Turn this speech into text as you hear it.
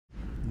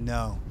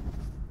No,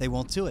 they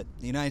won't do it.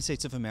 The United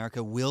States of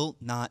America will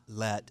not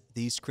let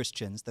these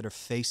Christians that are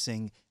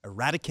facing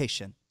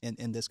eradication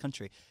in this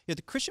country.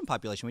 The Christian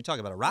population, we talk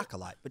about Iraq a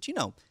lot, but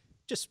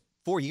just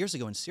 4 years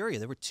ago in Syria,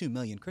 there were 2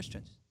 million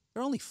Christians.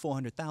 There are only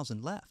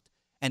 400,000 left.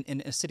 And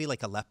in a city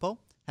like Aleppo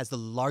has the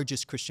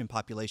largest Christian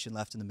population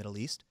left in the Middle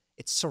East.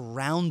 It's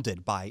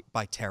surrounded by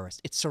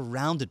terrorists. It's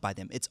surrounded by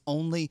them. It's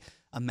only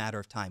a matter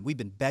of time. We've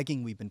been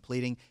begging, we've been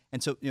pleading,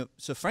 and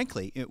so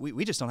frankly,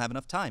 we just don't have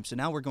enough time. So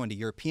now we're going to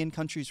European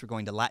countries, we're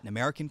going to Latin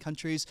American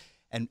countries,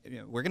 and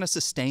we're going to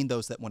sustain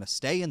those that want to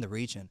stay in the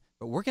region,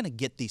 but we're going to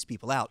get these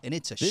people out. And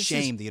it's a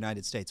shame the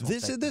United States won't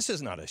take them. This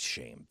is not a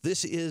shame.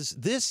 This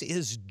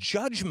is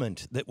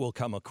judgment that will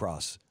come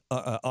across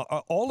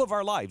all of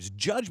our lives.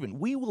 Judgment.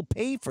 We will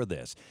pay for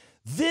this.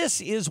 This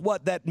is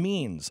what that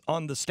means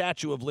on the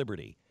Statue of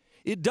Liberty.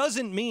 It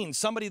doesn't mean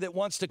somebody that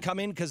wants to come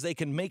in because they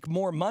can make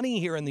more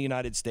money here in the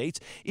United States.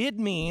 It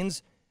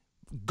means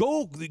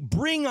go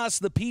bring us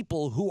the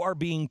people who are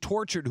being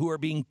tortured, who are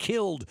being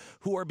killed,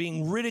 who are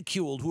being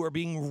ridiculed, who are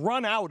being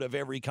run out of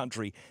every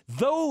country.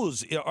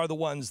 Those are the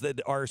ones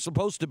that are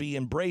supposed to be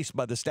embraced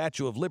by the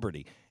Statue of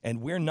Liberty, and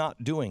we're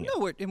not doing it.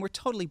 No, we're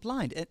totally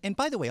blind. And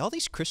by the way, all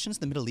these Christians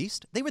in the Middle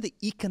East, they were the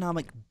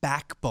economic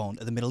backbone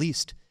of the Middle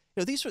East.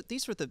 These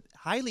were the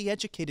highly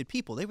educated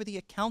people. They were the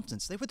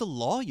accountants. They were the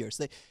lawyers.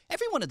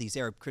 Every one of these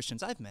Arab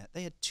Christians I've met,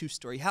 they had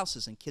 2-story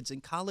houses and kids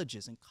in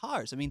colleges and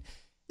cars. I mean,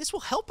 this will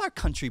help our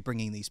country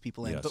bringing these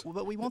people in, Yes.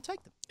 but we won't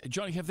take them.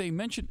 Johnny, have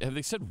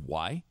they said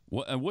why?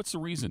 What's the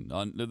reason?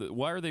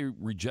 Why are they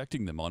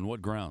rejecting them? On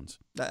what grounds?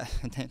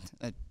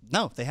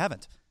 No, they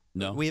haven't.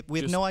 No, we have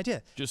no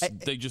idea.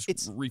 They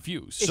just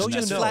refuse.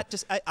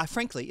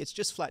 Frankly, it's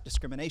just flat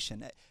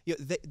discrimination.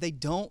 They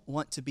don't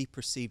want to be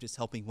perceived as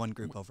helping one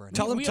group over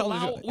another. We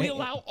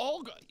allow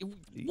all. What?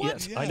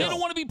 Yes, they don't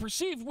want to be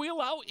perceived. We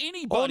allow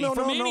anybody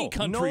from any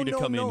country to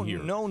come in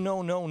here.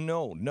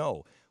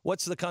 No.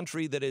 What's the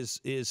country that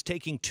is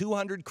taking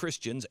 200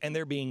 Christians and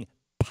they're being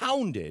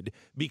pounded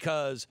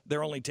because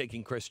they're only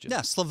taking Christians?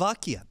 Yeah,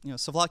 Slovakia.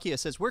 Slovakia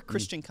says we're a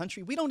Christian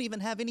country. We don't even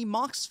have any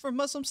mosques for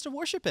Muslims to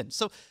worship in.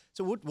 So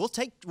we'll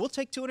take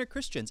 200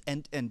 Christians.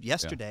 And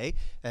yesterday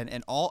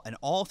and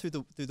all through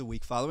the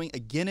week following,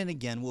 again and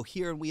again, we'll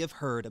hear and we have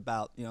heard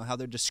about how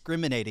they're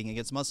discriminating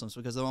against Muslims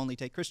because they'll only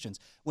take Christians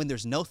when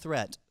there's no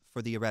threat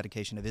for the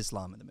eradication of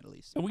Islam in the Middle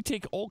East. And we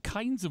take all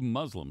kinds of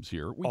Muslims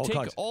here. We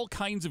take all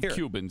kinds of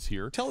Cubans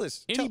here.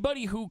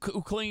 Anybody who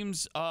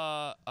claims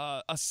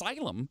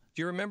asylum.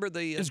 Do you remember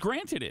is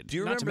granted it. Do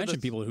you remember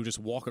mention people who just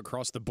walk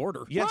across the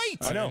border? Yes,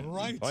 right. I know.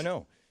 Right. I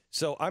know.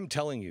 So I'm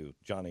telling you,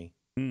 Johnny.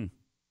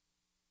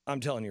 I'm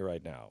telling you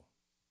right now.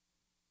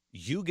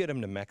 You get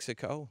them to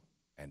Mexico,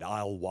 and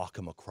I'll walk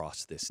them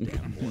across this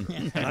damn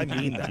border. I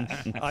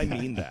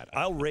mean that.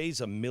 I'll raise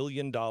 $1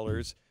 million.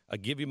 I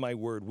give you my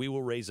word, we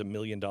will raise $1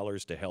 million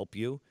to help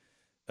you.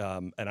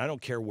 And I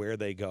don't care where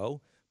they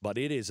go, but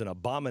it is an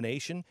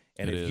abomination.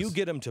 And if you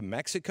get them to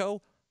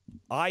Mexico,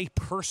 I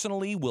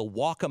personally will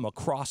walk them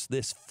across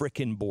this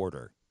frickin'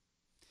 border.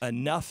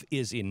 Enough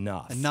is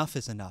enough. Enough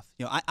is enough.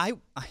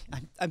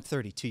 I'm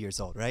 32 years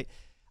old, right?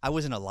 I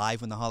wasn't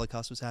alive when the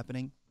Holocaust was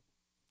happening.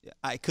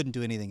 I couldn't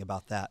do anything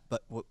about that.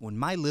 But when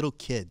my little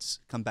kids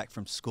come back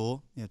from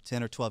school,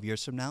 10 or 12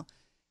 years from now,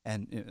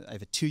 and I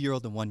have a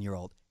 2-year-old and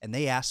 1-year-old, and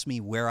they ask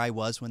me where I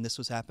was when this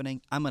was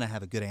happening, I'm going to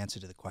have a good answer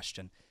to the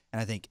question. And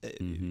I think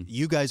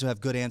you guys will have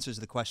good answers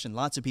to the question.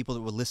 Lots of people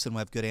that will listen will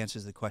have good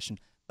answers to the question,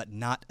 but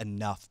not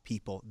enough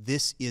people.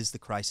 This is the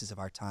crisis of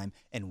our time,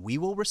 and we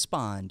will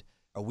respond,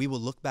 or we will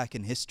look back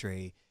in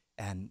history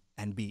and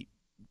we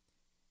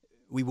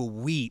will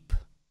weep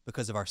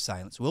because of our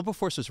silence.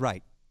 Wilberforce was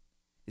right.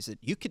 He said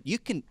you can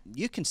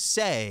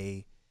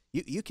say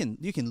you can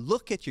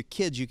look at your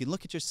kids, you can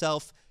look at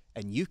yourself,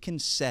 and you can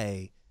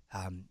say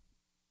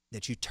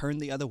that you turned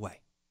the other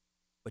way,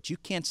 but you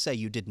can't say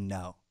you didn't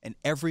know. And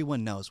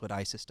everyone knows what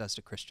ISIS does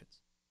to Christians.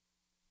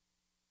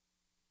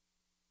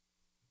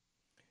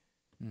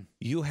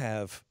 You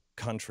have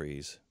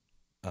countries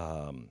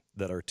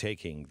that are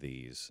taking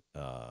these.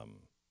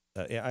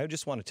 I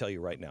just want to tell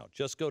you right now,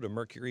 just go to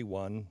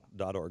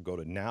mercury1.org. Go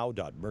to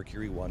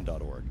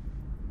now.mercury1.org.